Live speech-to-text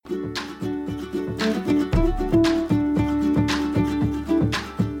Hey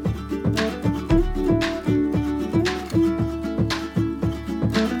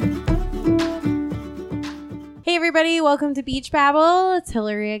everybody, welcome to Beach Babble. It's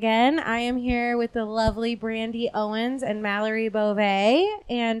Hillary again. I am here with the lovely Brandy Owens and Mallory Beauvais,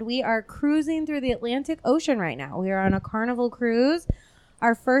 and we are cruising through the Atlantic Ocean right now. We are on a Carnival cruise.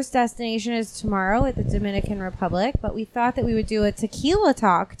 Our first destination is tomorrow at the Dominican Republic, but we thought that we would do a tequila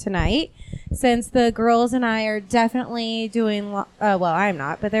talk tonight since the girls and I are definitely doing, well, I'm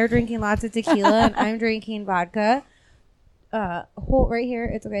not, but they're drinking lots of tequila and I'm drinking vodka. Hold right here.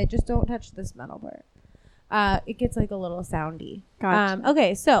 It's okay. Just don't touch this metal part. It gets like a little soundy. Gotcha.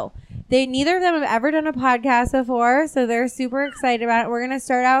 Okay, so neither of them have ever done a podcast before, so they're super excited about it. We're going to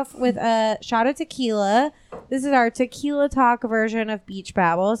start off with a shot of tequila. This is our tequila talk version of Beach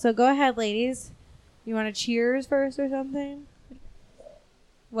Babble. So go ahead, ladies. You want to cheers first or something?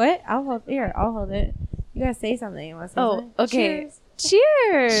 What? I'll hold it. You guys say something. You want to say something? Okay.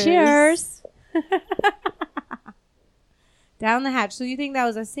 Cheers. Cheers. Down the hatch. So you think that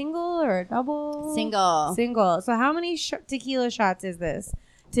was a single or a double? Single. So how many tequila shots is this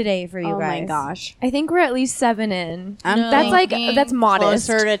today for you guys? Oh my gosh. I think we're at least 7 in. That's modest.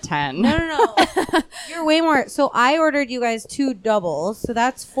 Closer to 10. No. You're way more. So I ordered you guys 2 doubles. So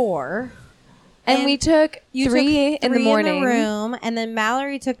that's 4. And we took You three took in the morning. in the room, and then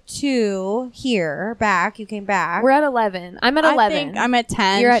Mallory took 2 here back. You came back. We're at 11. I'm at 11. I think I'm at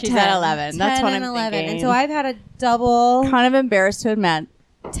 10. You're at She's 10. at 11. 10 That's what and I'm 11. thinking. And so I've had a double kind of embarrassed to admit.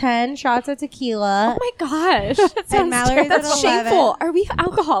 10 shots of tequila. Oh my gosh. That sounds Mallory's That's at 11. shameful. Are we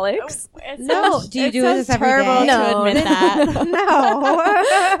alcoholics? No. Do you do this every terrible day? No. to admit that.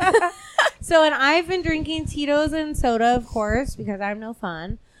 No. So, and I've been drinking Tito's and soda, of course, because I'm no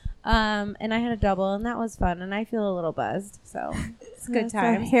fun. And I had a double, and that was fun, and I feel a little buzzed, so it's a good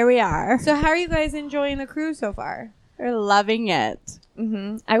time. So here we are. So how are you guys enjoying the cruise so far? We're loving it.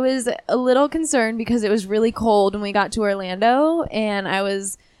 Mm-hmm. I was a little concerned because it was really cold when we got to Orlando, and I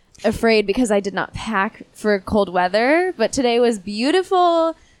was afraid because I did not pack for cold weather. But today was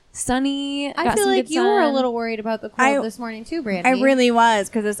beautiful, sunny. I feel like you were a little worried about the cold this morning too, Brandy. I really was,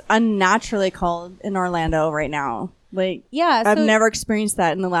 because it's unnaturally cold in Orlando right now. Like, yeah. I've never experienced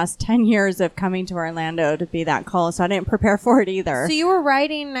that in the last 10 years of coming to Orlando to be that cold, so I didn't prepare for it either. So you were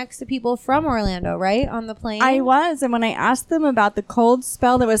riding next to people from Orlando, right? On the plane? I was, and when I asked them about the cold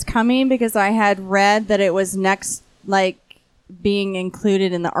spell that was coming, because I had read that it was next, like, being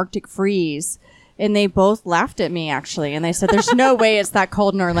included in the Arctic freeze, and they both laughed at me, actually, and they said, there's no way it's that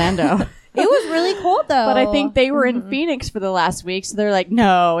cold in Orlando. It was really cold, though. But I think they were in Phoenix for the last week, so they're like,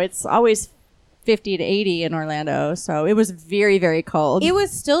 no, it's always 50 to 80 in Orlando, so it was very, very cold. It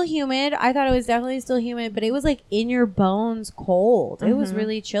was still humid. I thought it was definitely still humid, but it was like in your bones cold. It was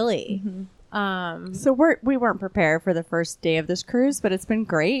really chilly. So we weren't prepared for the first day of this cruise, but it's been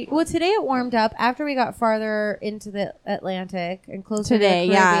great. Well, today it warmed up after we got farther into the Atlantic and closer Today, to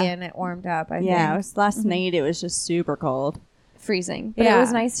the yeah. Caribbean. It warmed up. I Yeah, it think. was last night. It was just super cold. freezing. But Yeah. it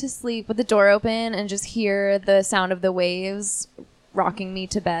was nice to sleep with the door open and just hear the sound of the waves rocking me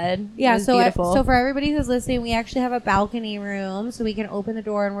to bed. Yeah, It was so beautiful. so for everybody who's listening, we actually have a balcony room, so we can open the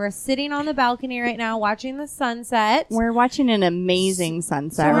door, and we're sitting on the balcony right now watching the sunset. We're watching an amazing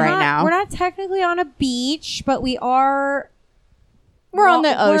sunset So we're right not- now. We're not technically on a beach, but we are. We're on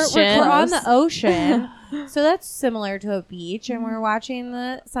the ocean. We're on the ocean, so that's similar to a beach, and we're watching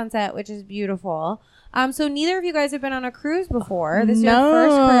the sunset, which is beautiful. So neither of you guys have been on a cruise before. This is your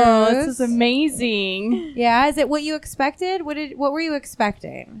first cruise. This is amazing. Yeah, is it what you expected? What were you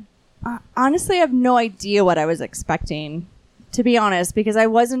expecting? Honestly, I have no idea what I was expecting, to be honest, because I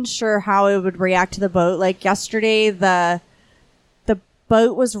wasn't sure how it would react to the boat. Like yesterday, the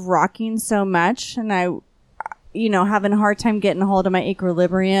boat was rocking so much, and I, having a hard time getting a hold of my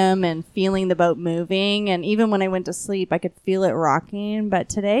equilibrium and feeling the boat moving. And even when I went to sleep, I could feel it rocking. But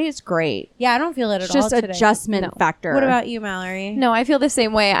today is great. Yeah, I don't feel it at It's all just today. adjustment factor. What about you, Mallory? No, I feel the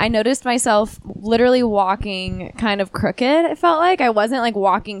same way. I noticed myself literally walking kind of crooked. It felt like I wasn't like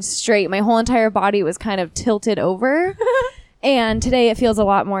walking straight. My whole entire body was kind of tilted over. And today it feels a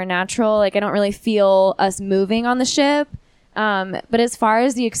lot more natural. Like I don't really feel us moving on the ship. But as far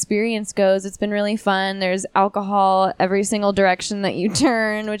as the experience goes, it's been really fun. There's alcohol every single direction that you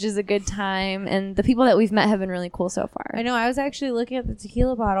turn, which is a good time. And the people that we've met have been really cool so far. I know. I was actually looking at the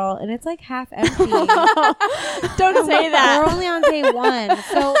tequila bottle, and it's like half empty. Don't say that. We're only on day 1,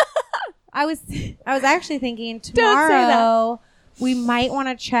 so I was actually thinking Don't say that. tomorrow we might want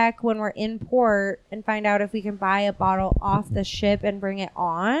to check when we're in port and find out if we can buy a bottle off the ship and bring it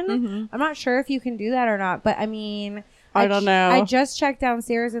on. I'm not sure if you can do that or not, but I mean, I don't know. I just checked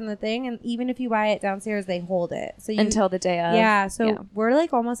downstairs in the thing, and even if you buy it downstairs, they hold it. So until the day of. Yeah, so we're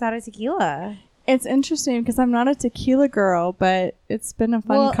like almost out of tequila. It's interesting because I'm not a tequila girl, but it's been a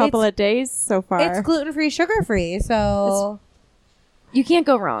fun couple of days so far. It's gluten-free, sugar-free, so you can't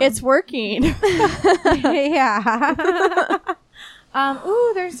go wrong. It's working. Yeah.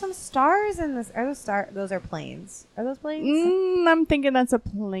 Ooh, there's some stars in this. Are those Those are planes. Are those planes? I'm thinking that's a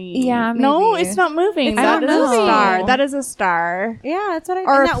plane. Yeah, no, maybe. it's not moving. It's That not is moving. a star. That is a star. Yeah, that's what I.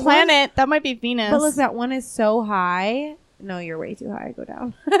 Or and a that planet. That might be Venus. But look, that one is so high. No, you're way too high. Go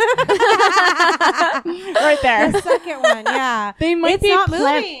down. Right there. The second one, yeah. They might It's be not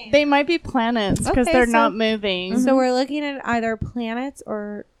moving. They might be planets because Okay, they're so- not moving. So we're looking at either planets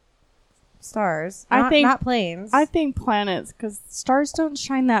or stars. I think- not planes. I think planets because stars don't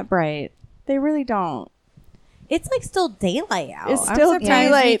shine that bright. They really don't. it's like still daylight out. It's I'm still surprised we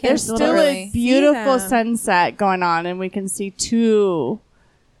daylight. can There's still still really a see beautiful them. sunset going on, and we can see two.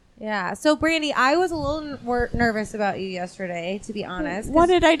 Yeah. So, Brandy, I was a little nervous about you yesterday, to be honest. 'cause- What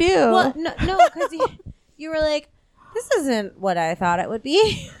did I do? Well, no, because you were like, this isn't what I thought it would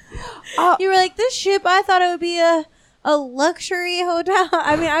be. Oh. You were like, this ship, I thought it would be a luxury hotel.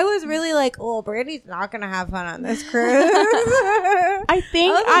 I mean, I was really like, oh, Brandy's not going to have fun on this cruise. I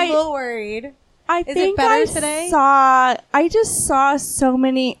think I was a little worried. I Is it think better I today? I just saw so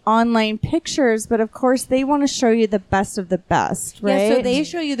many online pictures, but of course they want to show you the best of the best, right? Yeah, so they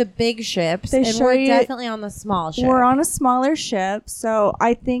show you the big ships, They and show we're you- definitely on the small ship. We're on a smaller ship, so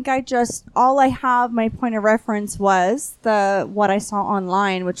I think all I have, my point of reference was what I saw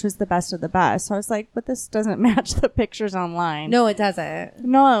online, which was the best of the best. So I was like, but this doesn't match the pictures online. No, it doesn't.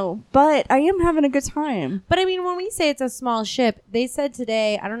 No, but I am having a good time. But I mean, when we say it's a small ship, they said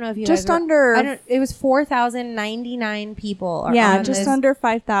today, I don't know if you Just guys were- under- it was 4,099 people. Are Yeah, on just this. under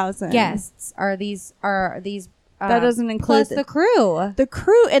 5,000. Guests are these That doesn't include plus the crew. The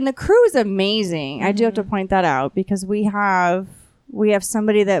crew is amazing. I do have to point that out because we have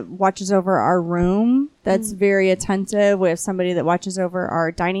somebody that watches over our room that's very attentive. We have somebody that watches over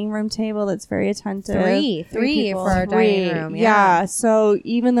our dining room table that's very attentive. Three people. for our dining room. Yeah. So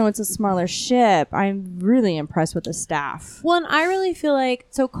even though it's a smaller ship, I'm really impressed with the staff. Well, and I really feel like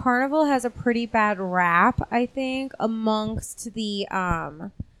Carnival has a pretty bad rap, I think, amongst the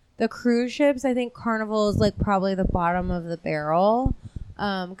cruise ships. I think Carnival is like probably the bottom of the barrel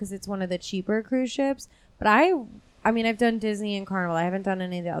because it's one of the cheaper cruise ships. But I mean, I've done Disney and Carnival. I haven't done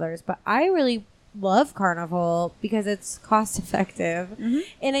any of the others, but I really love Carnival because it's cost effective,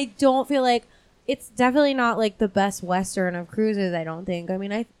 and I don't feel like it's definitely not like the best Western of cruises. I don't think. I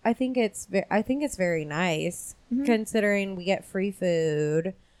mean, I think it's very nice considering we get free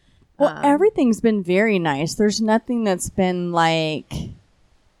food. Well, everything's been very nice. There's nothing that's been like,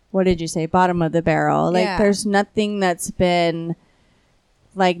 what did you say? Bottom of the barrel. Like there's nothing that's been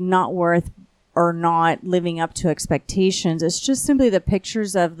like not worth or not living up to expectations. It's just simply the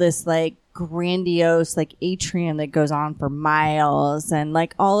pictures of this like grandiose like atrium that goes on for miles, and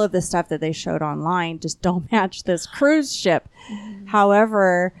like all of the stuff that they showed online just don't match this cruise ship.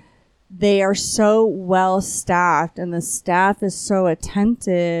 However, they are so well staffed and the staff is so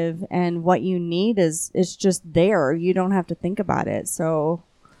attentive, and what you need is just there. You don't have to think about it. So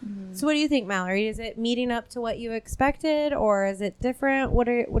what do you think, Mallory? Is it meeting up to what you expected, or is it different?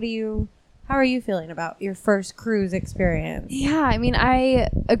 How are you feeling about your first cruise experience? Yeah, I mean, I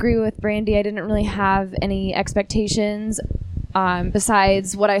agree with Brandy. I didn't really have any expectations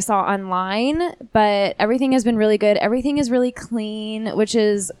besides what I saw online, but everything has been really good. Everything is really clean, which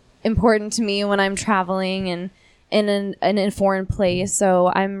is important to me when I'm traveling and in a foreign place.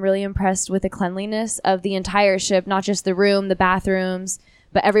 So I'm really impressed with the cleanliness of the entire ship, not just the room, the bathrooms,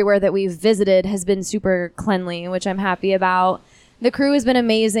 but everywhere that we've visited has been super cleanly, which I'm happy about. The crew has been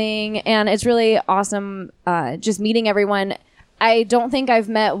amazing, and it's really awesome just meeting everyone. I don't think I've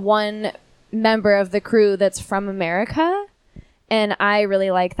met one member of the crew that's from America, and I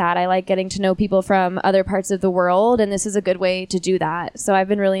really like that. I like getting to know people from other parts of the world, and this is a good way to do that. So I've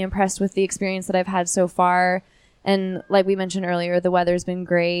been really impressed with the experience that I've had so far. And like we mentioned earlier, the weather's been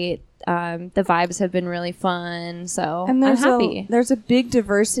great. The vibes have been really fun. So I'm happy. There's a big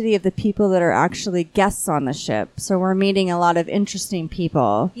diversity of the people that are actually guests on the ship. So we're meeting a lot of interesting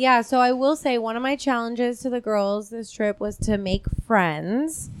people. Yeah, so I will say one of my challenges to the girls this trip was to make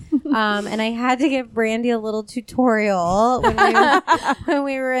friends. And I had to give Brandy a little tutorial when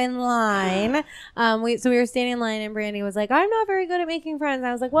we were in line. We were standing in line, and Brandy was like, I'm not very good at making friends. And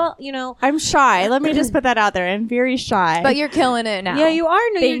I was like, well, I'm shy. Let me just put that out there. I'm very shy. But you're killing it now. Yeah, you are.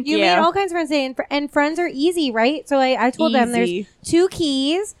 No, Thank you you. made all kinds of friends today, and friends are easy, right? So I told them there's Easy. 2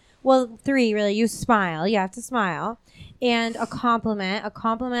 keys. Well, 3 really. You smile. You have to smile. and a compliment. A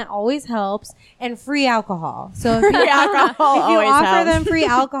compliment always helps, and free alcohol. So if you, alcohol if you always offer helps. them free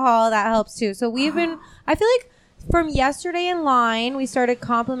alcohol, that helps too. So we've been, I feel like from yesterday in line, we started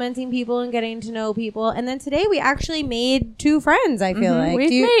complimenting people and getting to know people. And then today we actually made 2 friends, I feel like. We've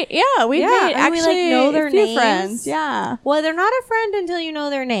Do you- made Yeah, made and actually we, like, know their a few names. friends. Yeah. Well, they're not a friend until you know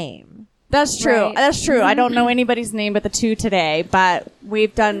their name. That's true. Right. That's true. I don't know anybody's name but the 2 today, but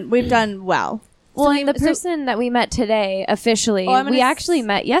we've done well. Well, So and the person that we met today officially, Oh, I'm gonna we actually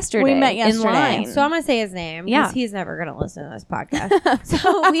met yesterday. We met in yesterday. line. So I'm going to say his name because Yeah. he's never going to listen to this podcast.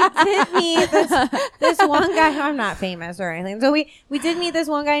 So we did meet this one guy. I'm not famous or anything. So we did meet this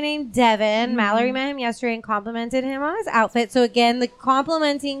one guy named Devin. Mallory met him yesterday and complimented him on his outfit. So again, the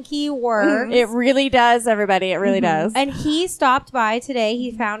complimenting key works. It really does, everybody. It really does. And he stopped by today. He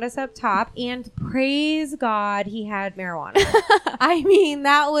found us up top, and praise God, he had marijuana. I mean,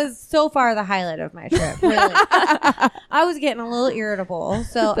 that was so far the highlight of my trip. Really, I was getting a little irritable.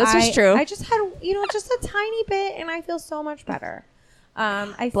 So This is true. I just had, just a tiny bit, and I feel so much better.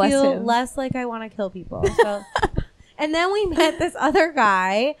 I Bless feel him. less like I want to kill people. So, and then we met this other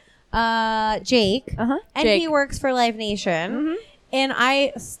guy, Jake, Uh-huh. and Jake. he works for Live Nation. And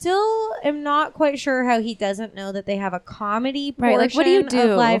I still am not quite sure how he doesn't know that they have a comedy portion Right, like, what do you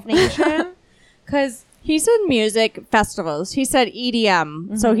do? of Live Nation. Because He's in music festivals. He said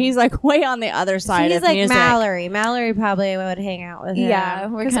EDM. So he's like way on the other side he's of like music. Mallory. Mallory probably would hang out with him. Yeah,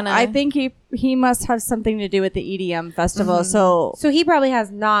 we're 'Cause kind of. I think he must have something to do with the EDM festival. So So he probably has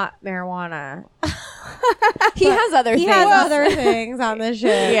not marijuana. he has other He things. has other things on the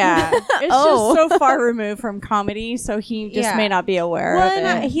ship. yeah, it's Oh. just so far removed from comedy. So he just Yeah. may not be aware Well, of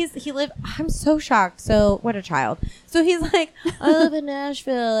and it. he lived. I'm so shocked. So what a child. So he's like, I live in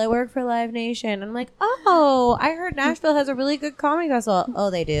Nashville. I work for Live Nation. I'm like, oh, I heard Nashville has a really good comedy festival. Oh,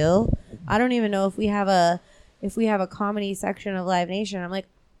 they do. I don't even know if we have a comedy section of Live Nation. I'm like,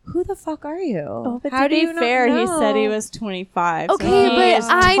 who the fuck are you? Oh, but How to do be you not fair, he know? said he was 25. so Okay, he but is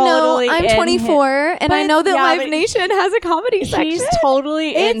I know totally I'm in 24, and I but know that yeah, Live but Nation has a comedy section. He's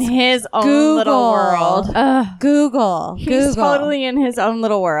totally in It's his own Google. little world. Google. He's totally in his own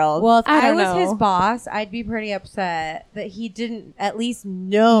little world. Well, if I I, don't was know. his boss, I'd be pretty upset that he didn't at least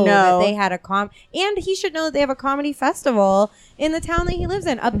know No. that they had and he should know that they have a comedy festival in the town that he lives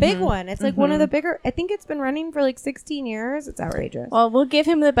in, a big one. It's like one of the bigger. I think it's been running for like 16 years. It's outrageous. well, we'll give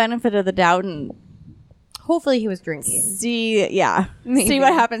him the benefit of the doubt and Hopefully, he was drinking. see Maybe.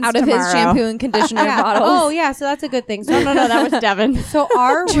 what happens out of tomorrow. his shampoo and conditioner Yeah. bottle. Oh, yeah. So that's a good thing. So No, that was Devin. So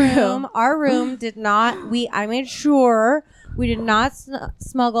our room did not. I made sure we did not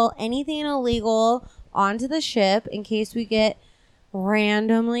smuggle anything illegal onto the ship in case we get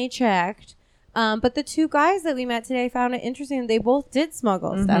randomly checked. But the 2 guys that we met today found it interesting. They both did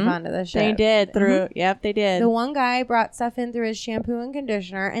smuggle stuff onto the ship. They did through. Yep, they did. The one guy brought stuff in through his shampoo and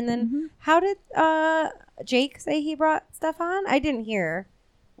conditioner, and then how did Jake say he brought stuff on? I didn't hear.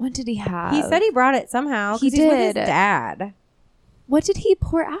 What did he have? He said he brought it somehow. 'cause He he's with his did. dad. What did he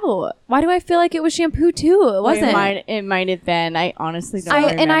pour out? Why do I feel like it was shampoo too? It wasn't. It might have been. I honestly don't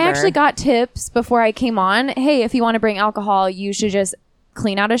remember. And I actually got tips before I came on. Hey, if you want to bring alcohol, you should just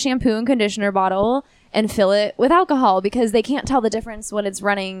clean out a shampoo and conditioner bottle and fill it with alcohol because they can't tell the difference when it's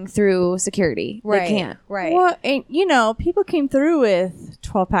running through security. They can't. Right. Well, and, people came through with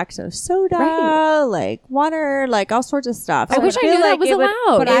 12 packs of soda, Right. like water, like all sorts of stuff. I wish I feel knew that like was it would-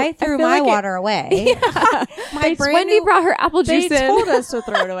 allowed. But I threw feel my like it- water away. My brand Wendy new- brought her apple They juice in. told us to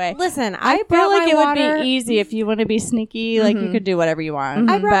throw it away. Listen, I I feel brought like my it water. would be easy if you want to be sneaky. Like you could do whatever you want.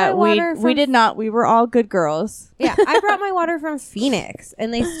 I brought but my water we from- did not. We were all good girls. Yeah, I brought my water from Phoenix,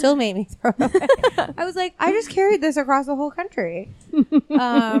 and they still made me throw it away. I was like, I just carried this across the whole country.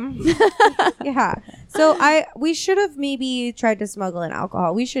 Yeah. So we should have maybe tried to smuggle in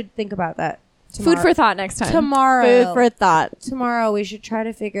alcohol. We should think about that. Food for thought next time. tomorrow. Food for thought. Tomorrow, we should try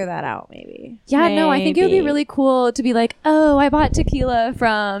to figure that out. Maybe. Yeah, no, I think it would be Maybe. really cool to be like, oh, I bought tequila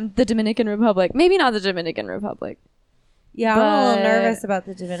from the Dominican Republic. Maybe not the Dominican Republic. Yeah, I'm a little But- nervous about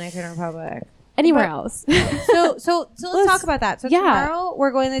the Dominican Republic. Anywhere But- else. So let's talk about that. So Yeah. tomorrow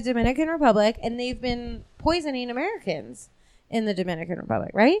we're going to the Dominican Republic, and they've been poisoning Americans in the Dominican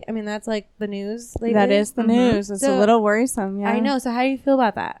Republic, right? I mean, that's like the news lately. That is the news. It's So- a little worrisome. Yeah, I know. So how do you feel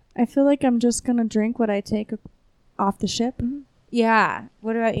about that? I feel like I'm just gonna drink what I take off the ship. Yeah.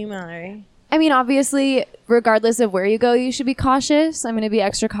 What about you, Mallory? I mean, obviously, regardless of where you go, you should be cautious. I'm going to be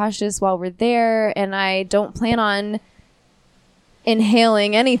extra cautious while we're there, and I don't plan on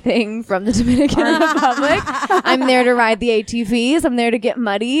inhaling anything from the Dominican Republic. I'm there to ride the ATVs. I'm there to get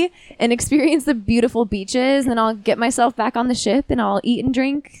muddy and experience the beautiful beaches. And I'll get myself back on the ship and I'll eat and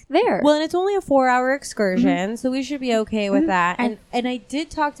drink there. Well, and it's only a 4-hour excursion, so we should be okay with that. And I did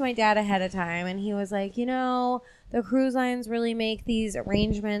talk to my dad ahead of time, and he was like, the cruise lines really make these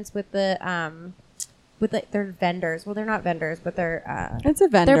arrangements with the their vendors. Well, they're not vendors, but they're it's a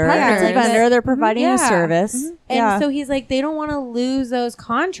vendor. They're partners. It's a vendor. They're providing a service. And so he's like, they don't want to lose those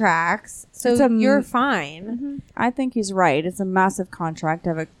contracts, so you're fine. I think he's right. It's a massive contract to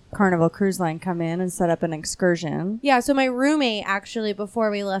have a Carnival Cruise Line come in and set up an excursion. Yeah, so my roommate actually,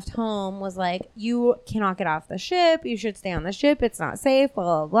 before we left home, was like, you cannot get off the ship. You should stay on the ship. It's not safe, blah,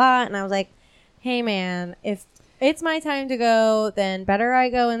 blah, blah. And I was like, hey, man, if it's my time to go, then better I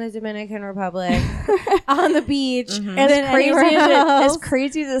go in the Dominican Republic on the beach. And then As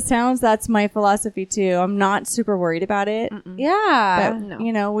crazy as it sounds, that's my philosophy too. I'm not super worried about it. Yeah.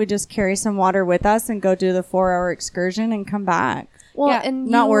 But, we just carry some water with us and go do the 4-hour excursion and come back. Well, and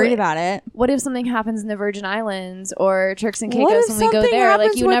not worried about it. What if something happens in the Virgin Islands or Turks and What Caicos if when we go something there? Like,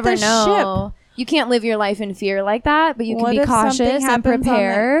 happens you with never the know. You can't live your life in fear like that, but you can What be if something cautious and happens on the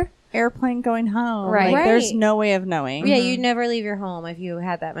prepare. Airplane going home. Right. Like, there's Right. no way of knowing. Yeah, you'd never leave your home if you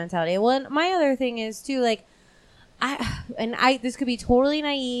had that mentality. Well, and my other thing is too, like, I this could be totally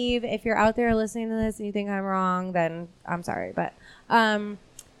naive. If you're out there listening to this and you think I'm wrong, then I'm sorry, but I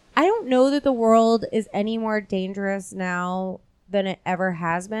don't know that the world is any more dangerous now than it ever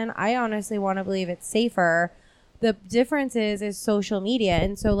has been. I honestly want to believe it's safer. The difference is social media,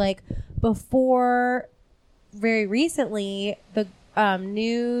 and so like before, very recently, the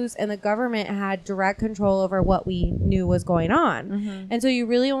news and the government had direct control over what we knew was going on. And so you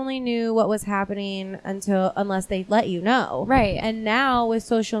really only knew what was happening unless they let you know. Right. And now with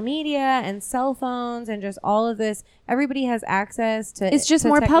social media and cell phones and just all of this, everybody has access to It's just to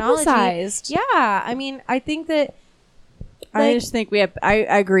more technology. publicized. Yeah. I mean, I think that I just think I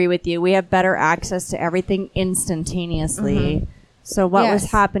agree with you. We have better access to everything instantaneously. So what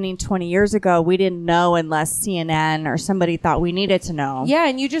was happening 20 years ago, we didn't know unless CNN or somebody thought we needed to know. Yeah,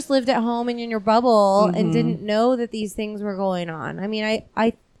 and you just lived at home and in your bubble and didn't know that these things were going on. I mean,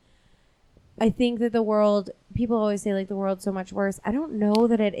 I think that the world, people always say like the world's so much worse. I don't know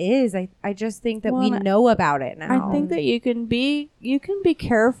that it is. I just think that we know about it now. I think that you can be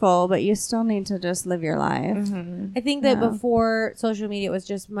careful, but you still need to just live your life. I think that before social media, it was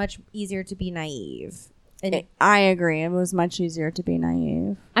just much easier to be naive. And I agree. It was much easier to be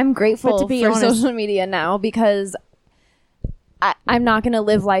naive. I'm grateful to be for honest- social media now because I'm not going to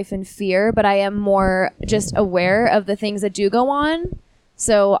live life in fear, but I am more just aware of the things that do go on.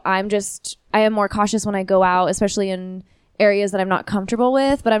 So I am more cautious when I go out, especially in areas that I'm not comfortable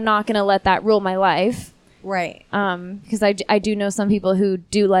with, but I'm not going to let that rule my life. right. Because I do know some people who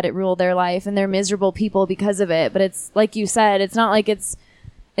do let it rule their life and they're miserable people because of it. But it's like you said, it's not like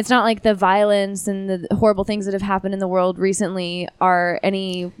the violence and the horrible things that have happened in the world recently are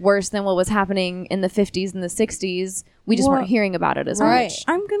any worse than what was happening in the 50s and the 60s. We just weren't hearing about it as much.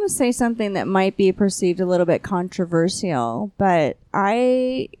 I'm going to say something that might be perceived a little bit controversial, but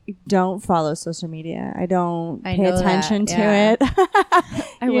I don't follow social media. I don't pay attention to it.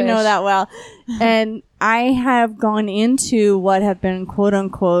 You know that well. And I have gone into what have been quote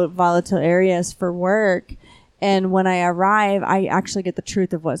unquote volatile areas for work. And when I arrive, I actually get the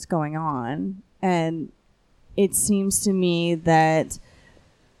truth of what's going on. And it seems to me that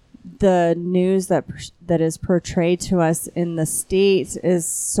the news that is portrayed to us in the States is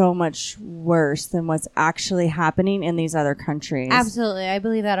so much worse than what's actually happening in these other countries. Absolutely. I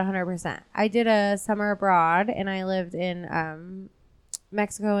believe that 100%. I did a summer abroad and I lived in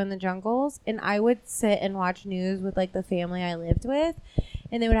Mexico in the jungles, and I would sit and watch news with like the family I lived with,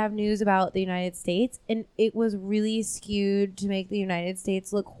 and they would have news about the United States, and it was really skewed to make the United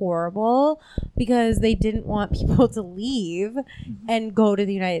States look horrible because they didn't want people to leave and go to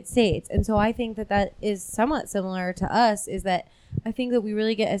the United States. And so I think that is somewhat similar to us, is that I think that we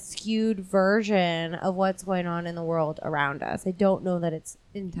really get a skewed version of what's going on in the world around us. I don't know that it's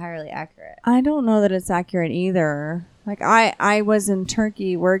entirely accurate. I don't know that it's accurate either. Like I was in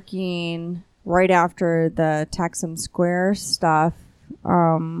Turkey working right after the Taksim Square stuff.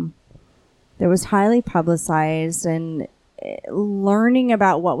 That was highly publicized, and learning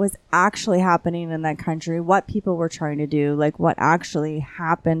about what was actually happening in that country, what people were trying to do, like what actually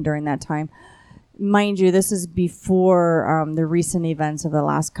happened during that time. Mind you, this is before the recent events of the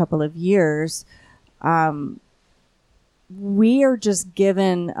last couple of years. We are just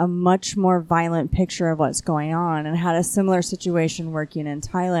given a much more violent picture of what's going on, and had a similar situation working in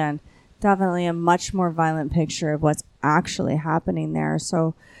Thailand. Definitely a much more violent picture of what's actually happening there.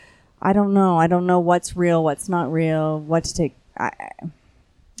 So I don't know. I don't know what's real, what's not real, what to take.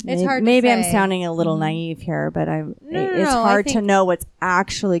 It's hard to Maybe I'm say. sounding a little naive here, but it's no, hard I to think- know what's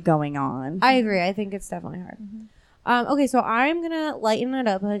actually going on. I agree. I think it's definitely hard. Okay, so I'm gonna lighten it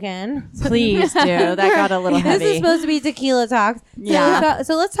up again. Please do. That got a little This heavy. is supposed to be tequila talks. Yeah.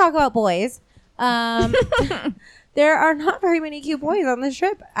 So let's talk about boys. There are not very many cute boys on this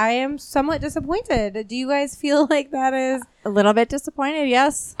trip. I am somewhat disappointed. Do you guys feel like that is? A little bit disappointed,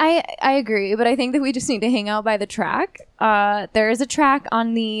 yes. I agree, but I think that we just need to hang out by the track. There is a track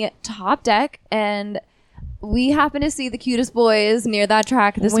on the top deck, and we happen to see the cutest boys near that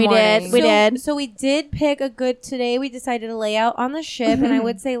track this We morning. did. We did. So we did pick a good today. We decided to lay out on the ship, and I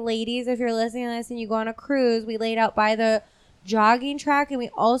would say, ladies, if you're listening to this and you go on a cruise, we laid out by the jogging track, and we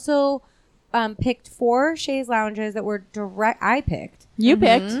also picked 4 chaise lounges that were direct. I picked. You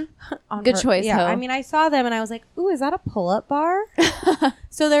picked. On Good choice, Yeah, Ho. I mean, I saw them and I was like, "Ooh, is that a pull-up bar?"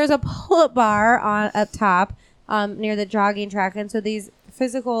 So there's a pull-up bar on up top near the jogging track, and so these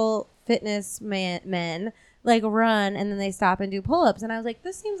physical fitness men like run and then they stop and do pull-ups, and I was like,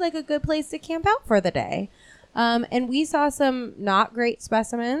 "This seems like a good place to camp out for the day." And we saw some not great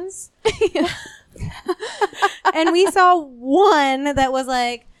specimens, and we saw one that was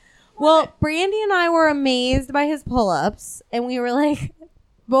like. Well, Brandy and I were amazed by his pull-ups, and we were like,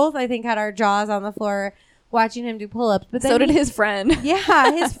 both I think had our jaws on the floor watching him do pull-ups. But then So did his friend.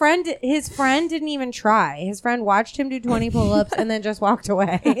 Yeah, his friend didn't even try. His friend watched him do 20 pull-ups and then just walked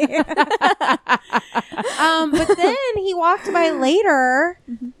away. But then he walked by later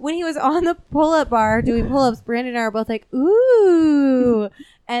when he was on the pull-up bar doing pull-ups. Brandon and I were both like, ooh.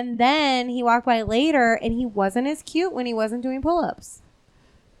 And then he walked by later and he wasn't as cute when he wasn't doing pull-ups.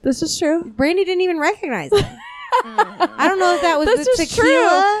 This is true. Brandy didn't even recognize him. I don't know if that was This the is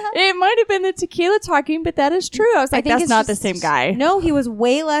tequila. true. It might have been the tequila talking, but that is true. I was like, think that's it's not the just- same guy. No, he was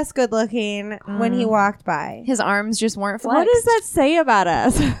way less good looking when he walked by. His arms just weren't flexed. What does that say about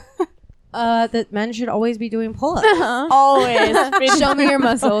us? That men should always be doing pull-ups. Always. Show me your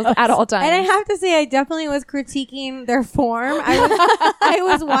muscles at all times. And I have to say, I definitely was critiquing their form. I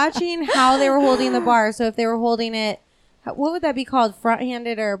was watching how they were holding the bar. So if they were holding it, what would that be called?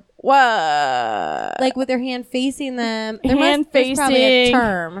 Front-handed or What? like with their hand facing them? Hand There's probably a facing.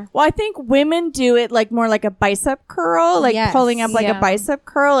 term. Well, I think women do it like more like a bicep curl, like Yes. pulling up like Yeah. a bicep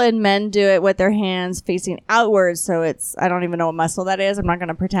curl, and men do it with their hands facing outwards. So it's, I don't even know what muscle that is. I'm not going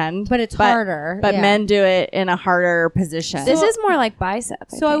to pretend. But it's harder. But Yeah. men do it in a harder position. This is more like bicep.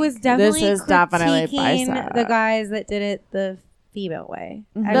 So I was definitely is definitely critiquing bicep. the guys that did it the female way.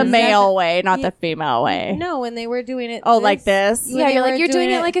 I the was male way, not Yeah. the female way. No, when they were doing it. Oh, like this? when Yeah, they you're like were you're doing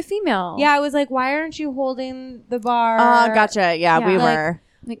it like a female. Yeah, I was like, why aren't you holding the bar? Oh, gotcha. Yeah, we Yeah. were.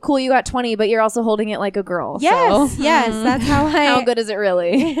 Like, cool, you got 20, but you're also holding it like a girl. Yes, so. yes, that's how I. How good is it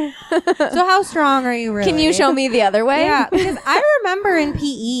really? So how strong are you really? Can you show me the other way? Yeah, because I remember in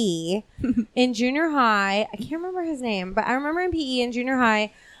PE, in junior high, I can't remember his name, but I remember in PE in junior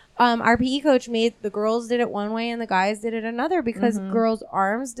high, our PE coach made the girls did it one way and the guys did it another because girls'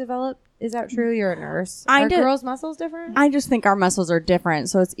 arms develop. Is that true? You're a nurse. I Are did- girls' muscles different? I just think our muscles are different,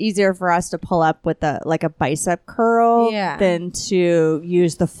 so it's easier for us to pull up with a bicep curl Yeah. than to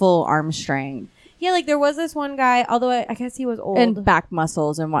use the full arm strength Yeah, like there was this one guy, although I guess he was old. and back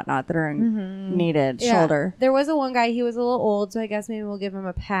muscles and whatnot that are needed. Yeah. Shoulder. There was a one guy, he was a little old, so I guess maybe we'll give him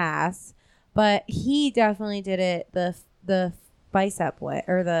a pass. But he definitely did it the bicep way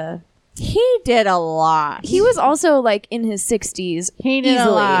or the He did a lot. He was also like in his 60s. He did a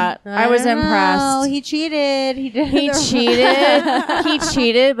easily. lot. I was don't know. impressed. He cheated. He did. He the- cheated. He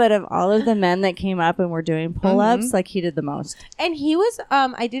cheated, but of all of the men that came up and were doing pull-ups, like he did the most. And he was.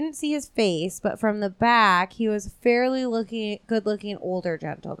 I didn't see his face, but from the back, he was fairly good-looking older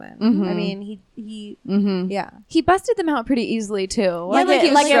gentleman. I mean, he. Yeah. He busted them out pretty easily too. Yeah, like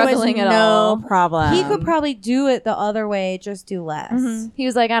it was struggling at no all. problem. He could probably do it the other way, just do less. He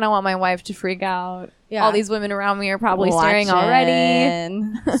was like, I don't want my wife to freak out. Yeah. All these women around me are probably staring already.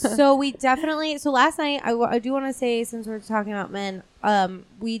 Watching. So we definitely. So last night, I do want to say, since we're talking about men,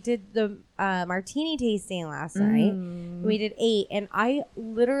 we did the martini tasting last night. We did 8, and I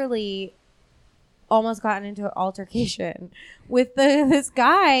literally almost gotten into an altercation with this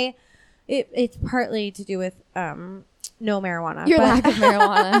guy. It's partly to do with no marijuana. Your but- lack of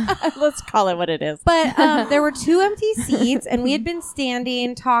marijuana. Let's call it what it is. But there were 2 empty seats, and we had been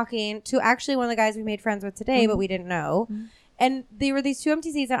standing talking to actually one of the guys we made friends with today, but we didn't know. And there were these 2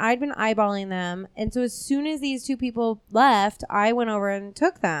 empty seats, and I'd been eyeballing them. And so as soon as these 2 people left, I went over and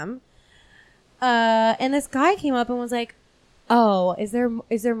took them. And this guy came up and was like, oh, is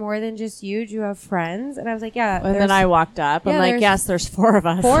there more than just you? Do you have friends? And I was like, yeah. And then there's I walked up. I'm Yeah, like, there's yes, there's 4 of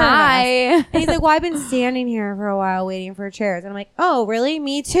us. 4 of us. Hi. And he's like, well, I've been standing here for a while waiting for chairs. And I'm like, oh, really?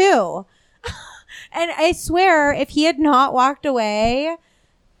 Me too. And I swear, if he had not walked away,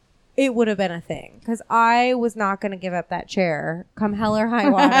 it would have been a thing. Because I was not going to give up that chair come hell or high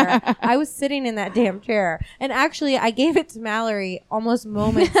water. I was sitting in that damn chair. And actually, I gave it to Mallory almost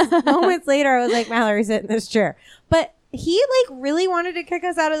moments later. I was like, Mallory, sit in this chair. But he really wanted to kick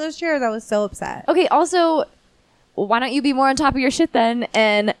us out of those chairs. I was so upset. Okay, also, why don't you be more on top of your shit then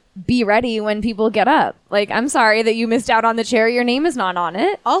and be ready when people get up? I'm sorry that you missed out on the chair. Your name is not on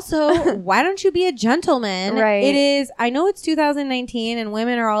it. Also, why don't you be a gentleman? Right. It is, I know it's 2019 and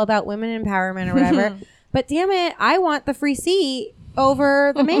women are all about women empowerment or whatever, but damn it, I want the free seat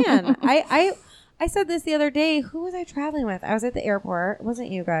over the man. I said this the other day. Who was I traveling with? I was at the airport. It wasn't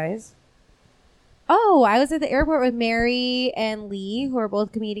you guys. Oh, I was at the airport with Mary and Lee, who are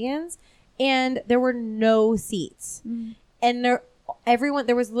both comedians, and there were no seats. And there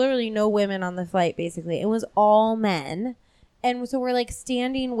was literally no women on the flight, basically. It was all men. And so we're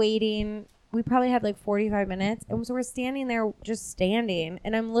standing, waiting. We probably had 45 minutes. And so we're standing there, just standing.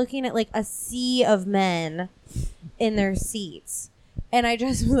 And I'm looking at a sea of men in their seats. And I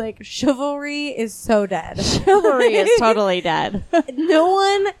just was like, chivalry is so dead. Chivalry is totally dead. No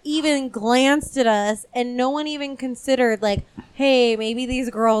one even glanced at us, and no one even considered hey, maybe these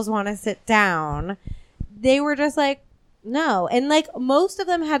girls want to sit down. They were just like, no. And most of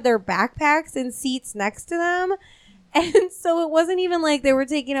them had their backpacks and seats next to them. And so it wasn't even they were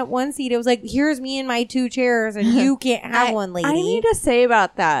taking up one seat. It was here's me and my 2 chairs and you can't have one, lady. I need to say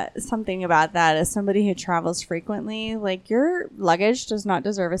something about that as somebody who travels frequently. Your luggage does not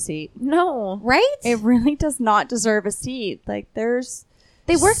deserve a seat. No. Right? It really does not deserve a seat. There's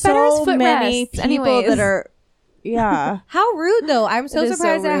They work so better as footrests many people anyways. that are, yeah. How rude, though. I'm so It is so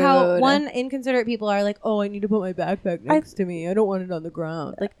surprised at how rude. inconsiderate people are oh, I need to put my backpack next to me. I don't want it on the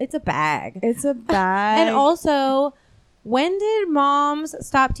ground. It's a bag. It's a bag. And also, when did moms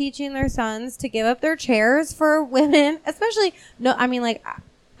stop teaching their sons to give up their chairs for women? Especially, no, I mean,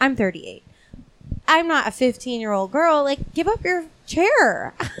 I'm 38. I'm not a 15-year-old girl. Give up your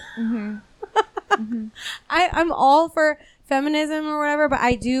chair. I'm all for feminism or whatever, but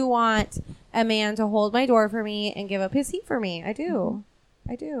I do want a man to hold my door for me and give up his seat for me. I do.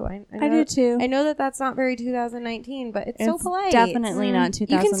 I do. I do too. I know that that's not very 2019, but it's so polite. Definitely not 2019.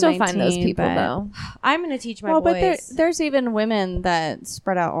 You can still find those people, though. I'm going to teach my Well, boys. but there's even women that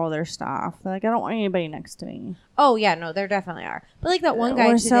spread out all their stuff. I don't want anybody next to me. Oh, yeah, no, there definitely are. But that one guy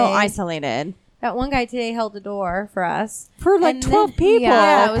We're today. so isolated. That one guy today held the door for us. For And 12 then- people.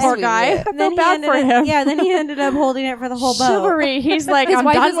 Yeah, it was Poor sweet. guy. I Then feel he bad ended for up- him. Yeah, then he ended up holding it for the whole boat. Chivalry. He's like, His I'm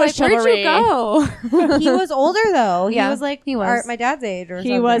wife done was with like, chivalry. where'd you go? He was older, though. Yeah, He was my dad's age or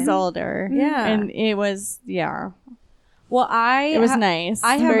something. He was older. Yeah. And it was, yeah. Well, It was nice.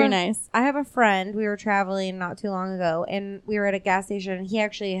 I have Very a- nice. I have a friend. We were traveling not too long ago, and we were at a gas station. And he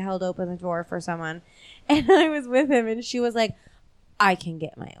actually held open the door for someone, and I was with him, and she was like, "I can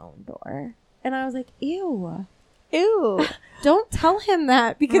get my own door," and I was like, "Ew, Ew. don't tell him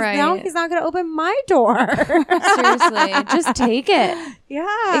that because now Right. he's not going to open my door." Seriously, just take it. Yeah,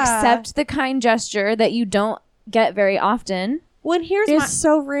 Accept the kind gesture that you don't get very often. When here's It's my.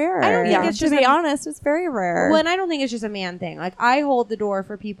 so rare. I don't think it's to just be a- honest, it's very rare. Well, and I don't think it's just a man thing. I hold the door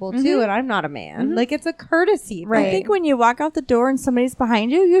for people too, and I'm not a man. It's a courtesy, I think when you walk out the door and somebody's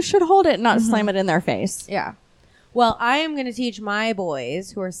behind you, you should hold it and not slam it in their face. Yeah. Well, I am going to teach my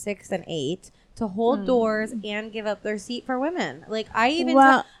boys who are 6 and 8 to hold doors and give up their seat for women.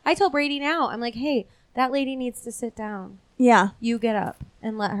 I tell Brady now, I'm like, hey, that lady needs to sit down. Yeah. You get up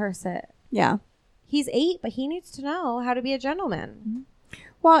and let her sit. Yeah. He's 8, but he needs to know how to be a gentleman.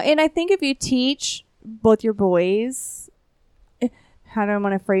 Well, and I think if you teach both your boys, how do I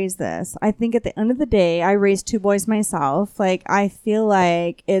want to phrase this? I think at the end of the day, I raised 2 boys myself. I feel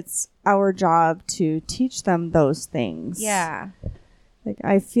like it's our job to teach them those things. Yeah.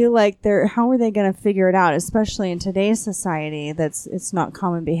 I feel like how are they going to figure it out, especially in today's society it's not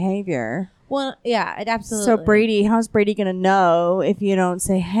common behavior. Well, yeah, it absolutely. So how's Brady going to know if you don't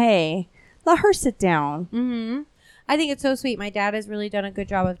say, hey, let her sit down? Mm-hmm. I think it's so sweet. My dad has really done a good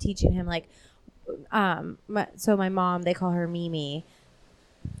job of teaching him, so my mom, they call her Mimi.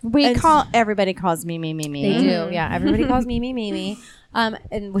 Everybody calls me. They do, yeah. Everybody calls Mimi,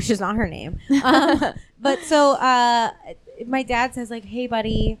 and which is not her name. But so my dad says hey,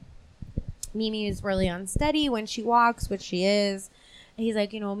 buddy, Mimi is really unsteady when she walks, which she is. And he's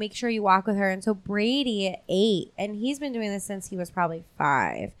like, make sure you walk with her. And so Brady at 8, and he's been doing this since he was probably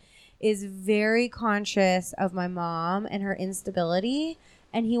 5. is very conscious of my mom and her instability.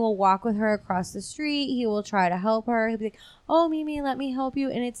 And he will walk with her across the street. He will try to help her. He'll be like, oh, Mimi, let me help you.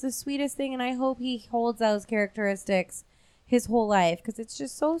 And it's the sweetest thing. And I hope he holds those characteristics his whole life because it's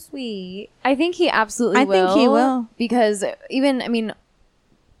just so sweet. I think he absolutely will. I think he will. Because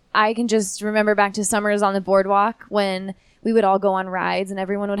I can just remember back to summers on the boardwalk when we would all go on rides and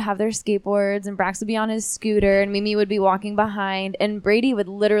everyone would have their skateboards and Brax would be on his scooter and Mimi would be walking behind and Brady would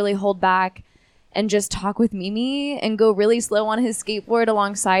literally hold back and just talk with Mimi and go really slow on his skateboard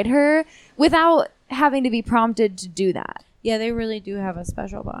alongside her without having to be prompted to do that. Yeah, they really do have a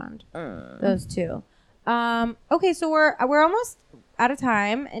special bond. Those two. Okay, so we're almost out of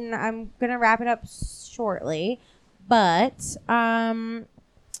time, and I'm gonna wrap it up shortly. But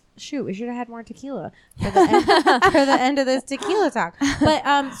shoot, we should have had more tequila for the end of this tequila talk.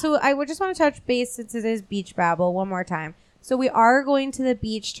 But so I would just want to touch base since it is Beach Babble one more time. So we are going to the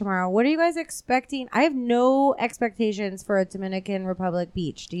beach tomorrow. What are you guys expecting? I have no expectations for a Dominican Republic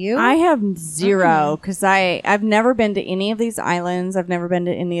beach. Do you? I have zero because I've never been to any of these islands. I've never been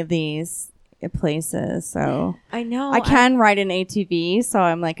to any of these places. So I know. I can ride an ATV, so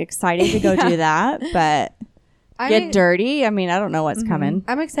I'm like excited to go do that. But get dirty. I mean, I don't know what's coming.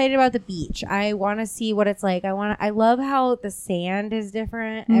 I'm excited about the beach. I want to see what it's like. I love how the sand is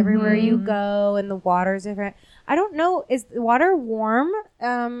different everywhere you go and the water's different. I don't know. Is the water warm?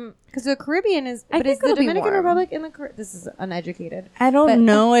 Because the Caribbean is, but is the Dominican Republic in the this is uneducated. I don't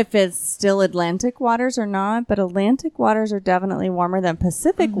know if it's still Atlantic waters or not, but Atlantic waters are definitely warmer than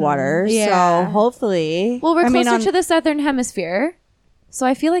Pacific waters. Yeah. So hopefully. Well, we're closer to the southern hemisphere. So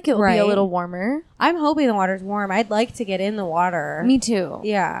I feel like it will be a little warmer. I'm hoping the water's warm. I'd like to get in the water. Me too.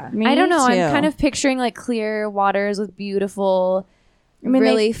 Yeah. I don't know. I'm kind of picturing like clear waters with beautiful,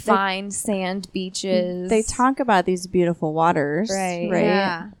 really fine sand beaches. They talk about these beautiful waters. Right.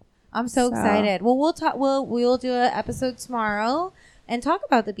 Yeah. I'm so excited. Well, we'll talk. We'll do an episode tomorrow and talk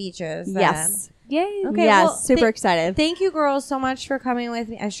about the beaches. Then. Yes. Yay. Okay. Yes. Well, super excited. Thank you, girls, so much for coming with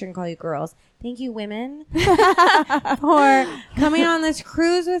me. I shouldn't call you girls. Thank you, women, for coming on this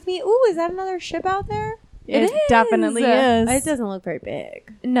cruise with me. Ooh, is that another ship out there? It definitely is. It doesn't look very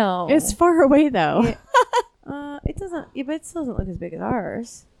big. No. It's far away though. It doesn't. Yeah, but it still doesn't look as big as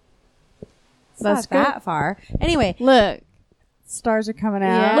ours. It's That's not that far. Anyway, look. Stars are coming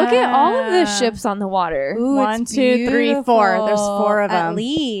out. Look at all of the ships on the water. Ooh, 1, it's 2, 3, 4. There's 4 of them. at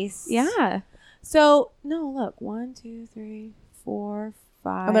least. Yeah. So no, look, 1, 2, 3, 4,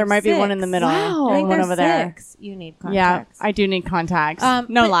 5. Oh, there might be one in the middle. Wow. I think one there's over there. 6. You need contacts. Yeah, I do need contacts. No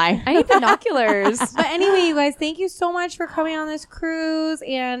but- lie. I need binoculars. But anyway, you guys, thank you so much for coming on this cruise,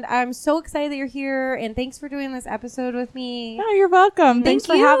 and I'm so excited that you're here. And thanks for doing this episode with me. Oh, you're welcome. Thanks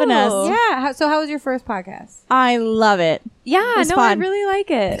for you. having us. Yeah. So, how was your first podcast? I love it. Yeah, It's no, fun. I really like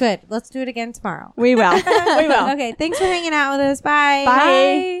it. Good. Let's do it again tomorrow. We will. We will. Okay. Thanks for hanging out with us. Bye.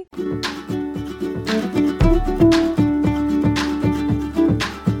 Bye. Bye.